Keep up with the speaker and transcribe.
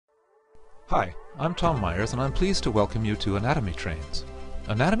Hi, I'm Tom Myers and I'm pleased to welcome you to Anatomy Trains.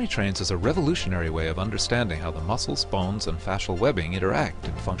 Anatomy Trains is a revolutionary way of understanding how the muscles, bones, and fascial webbing interact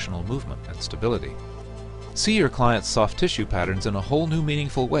in functional movement and stability. See your client's soft tissue patterns in a whole new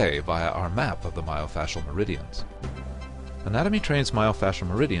meaningful way via our map of the myofascial meridians. Anatomy Trains' myofascial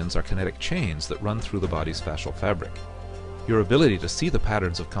meridians are kinetic chains that run through the body's fascial fabric. Your ability to see the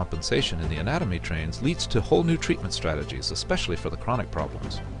patterns of compensation in the anatomy trains leads to whole new treatment strategies, especially for the chronic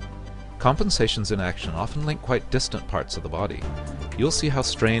problems. Compensations in action often link quite distant parts of the body. You'll see how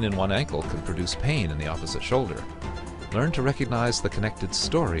strain in one ankle can produce pain in the opposite shoulder. Learn to recognize the connected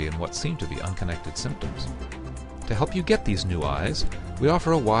story in what seem to be unconnected symptoms. To help you get these new eyes, we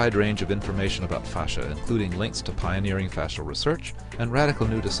offer a wide range of information about fascia, including links to pioneering fascial research and radical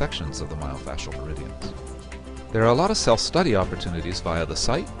new dissections of the myofascial meridians. There are a lot of self-study opportunities via the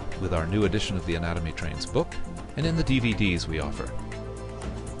site, with our new edition of the Anatomy Trains book, and in the DVDs we offer.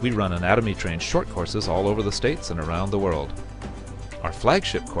 We run Anatomy Trains short courses all over the States and around the world. Our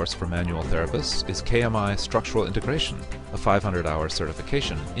flagship course for manual therapists is KMI Structural Integration, a 500-hour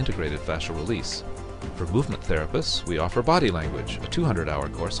certification in integrated fascial release. For movement therapists, we offer Body Language, a 200-hour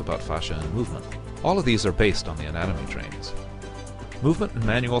course about fascia and movement. All of these are based on the Anatomy Trains. Movement and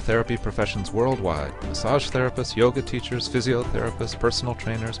manual therapy professions worldwide, massage therapists, yoga teachers, physiotherapists, personal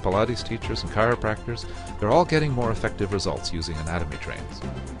trainers, Pilates teachers, and chiropractors, they're all getting more effective results using Anatomy Trains.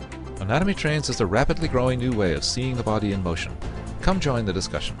 Anatomy Trains is a rapidly growing new way of seeing the body in motion. Come join the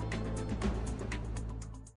discussion.